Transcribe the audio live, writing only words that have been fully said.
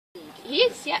He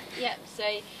is, yeah. So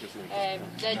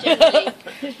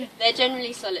they're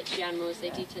generally solitary animals. They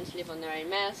do tend to live on their own.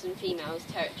 Males and females'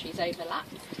 territories overlap.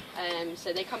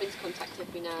 So they come into contact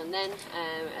every now and then,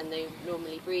 and they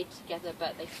normally breed together,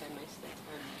 but they spend most of their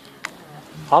time.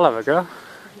 I'll have a go.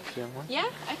 Yeah,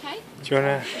 okay. Do you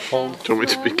want to hold? Do you want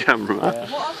me to be cameraman?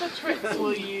 What other tricks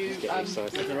will you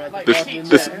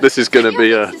This is going to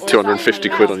be 250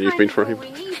 quid on You've Been For Him. We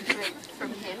need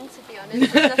from him, to be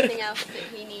honest. There's nothing else that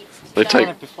he needs to They take.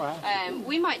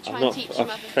 we might try and teach him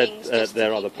other things just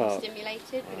to keep him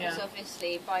stimulated, because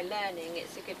obviously by learning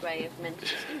it's a good way of mentally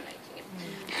stimulating him.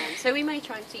 So we may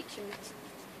try and teach him,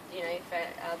 you know, for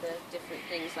other different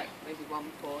things, like maybe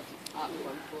 1 paw up,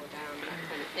 1 paw down, that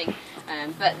kind of thing.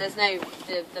 But there's no,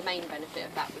 the main benefit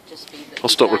of that would just be that... I'll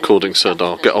stop recording, sir.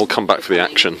 I'll come back for the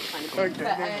action. But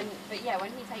yeah,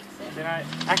 when he takes it...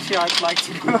 Actually, I'd like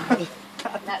to.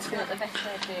 That's not the best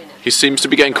way of doing it. He seems to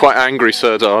be getting quite angry,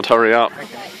 Sir Dard. Hurry up. Like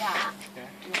that,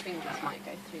 your fingers might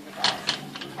go through the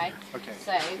bars. Okay?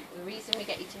 So the reason we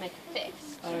get you to make a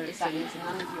fist is that means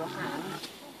none of your hand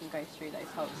can go through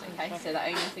those holes, okay? So the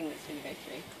only thing that's going to go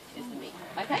through is the meat,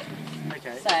 okay?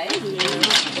 So,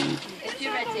 if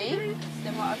you're ready,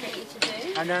 then what I'll get you to do...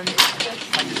 And then I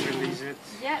just release it.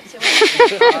 Yeah, so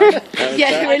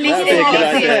when release it is a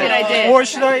good idea. Or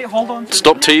should I hold on to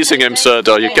Stop teasing him, Sir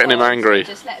Dard. You're getting him angry.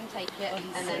 just let him take it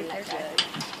and then let go.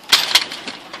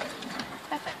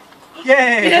 Perfect.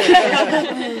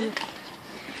 Yay!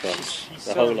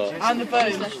 The whole lot. And the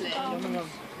bones.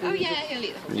 Oh yeah, he'll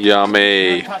eat the whole.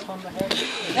 Yummy.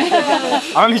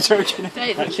 I'm only joking.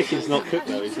 That chicken's not cooked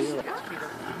though, is it?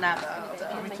 Now, do you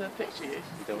want me to picture you? You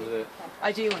don't want to do it?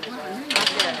 I do want to do it.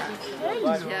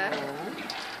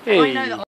 Yeah. I know that